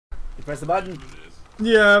You press the button.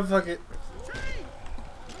 Yeah, fuck it.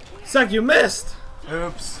 Suck, you missed.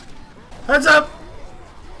 Oops. Heads up.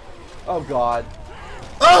 Oh god.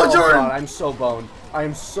 Oh, Jordan. God, I'm so boned. I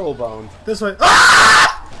am so boned. This way.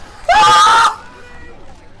 Ah! Ah!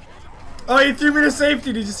 Oh, he threw me to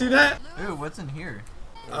safety. Did you see that? Ooh, what's in here?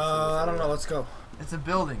 I don't know. Let's go. It's a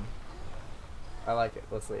building. I like it.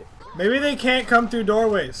 Let's leave. Maybe they can't come through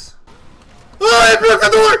doorways. Oh, I broke the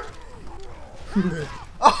door!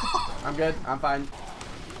 I'm good. I'm fine.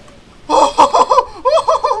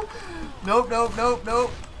 Nope, nope, nope,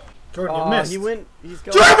 nope. Jordan, you missed. He went. He's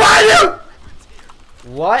going. Jordan, why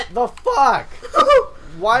What the fuck?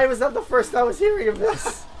 Why was that the first I was hearing of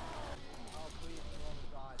this?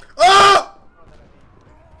 Oh!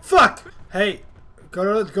 Fuck! Hey,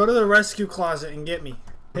 go to the rescue closet and get me.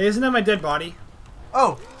 Hey, isn't that my dead body?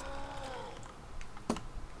 Oh.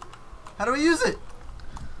 How do I use it?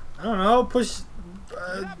 I don't know. Push.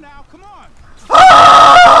 Now, come on.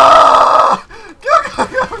 Ah! Go, go,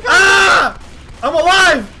 go, go. Ah! I'm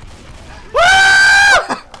alive!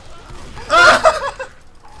 Ah! Ah!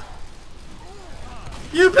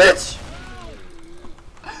 You bitch!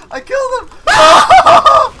 I killed him.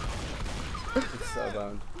 It's so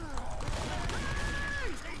boned.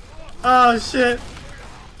 Oh shit!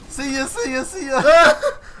 See ya, see ya, see ya.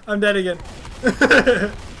 I'm dead again.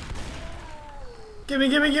 Gimme,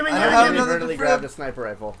 gimme, gimme, I gimme, have gimme! another- Inadvertently grabbed a sniper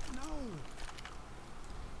rifle.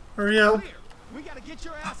 Hurry up! We gotta get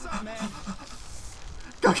your ass up, man.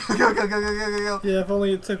 Go, go, go, go, go, go, go, go. Yeah, if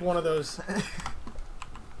only it took one of those.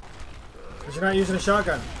 Cause you're not using a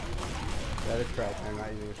shotgun. That is correct. I'm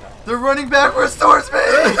not using a shotgun. They're running backwards towards me.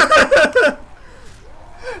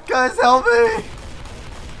 Guys, help me.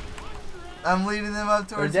 I'm leading them up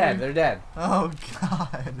They're towards dead. me. They're dead. Oh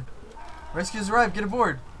god. Rescue's arrived. Get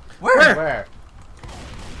aboard. Where? Where?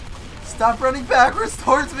 Stop running backwards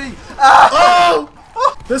towards me. Ah! Oh!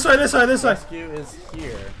 This way, this way, this way. Rescue is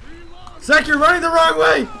here. Zach, you're running the wrong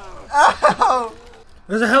way! Ow!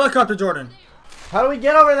 There's a helicopter, Jordan. How do we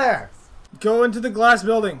get over there? Go into the glass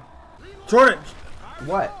building. Jordan,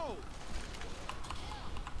 What?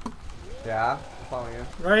 Yeah, I'm following you.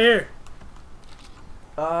 right here.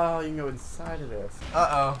 Oh, you can go inside of this.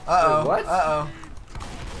 Uh-oh. Uh-oh. Wait, what? Uh-oh.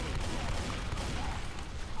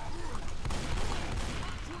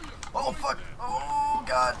 Oh, fuck. Oh,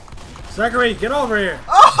 God. Zachary, get over here.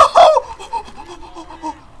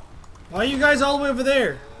 Oh! Why are you guys all the way over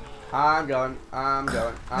there? I'm going. I'm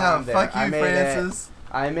going. No, I'm there. fuck I you, made Francis. it.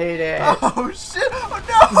 I made it. Oh, shit.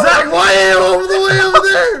 Oh, no. Zach, why are you over the way over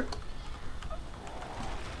there?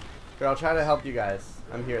 Here, I'll try to help you guys.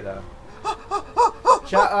 I'm here though.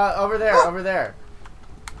 Over there. Over there.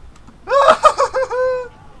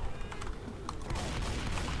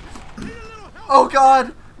 Oh,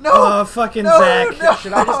 God. No. Oh, fucking No, Zach. no.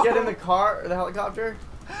 Should I just get in the car or the helicopter?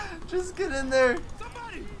 Just get in there.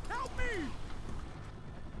 Somebody, help me.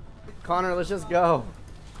 Connor, let's just go.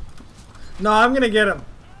 No, I'm gonna get him.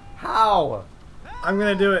 How? I'm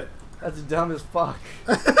gonna do it. That's dumb as fuck.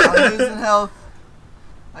 I'm losing health.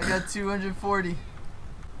 I got 240.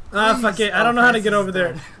 Ah, fuck it. I don't know how to get over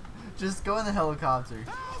there. Just go in the helicopter.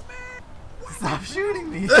 Stop shooting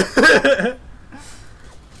me.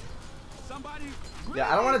 Somebody.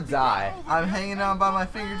 Yeah, I don't want to die. I'm hanging on by my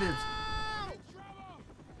fingertips.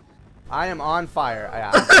 I am on fire.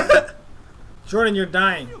 I Jordan, you're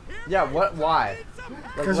dying. Yeah, what? Why?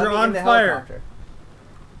 Like, 'Cause let you're me on in the fire. helicopter.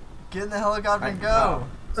 Get in the helicopter and I go.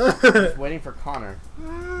 Just waiting for Connor.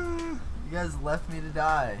 You guys left me to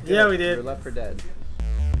die. Yeah, we You're did. left for dead.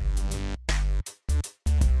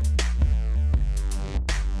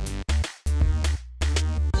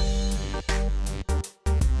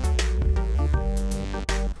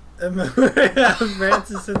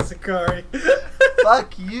 Francis and Sakari.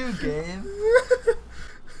 Fuck you, game.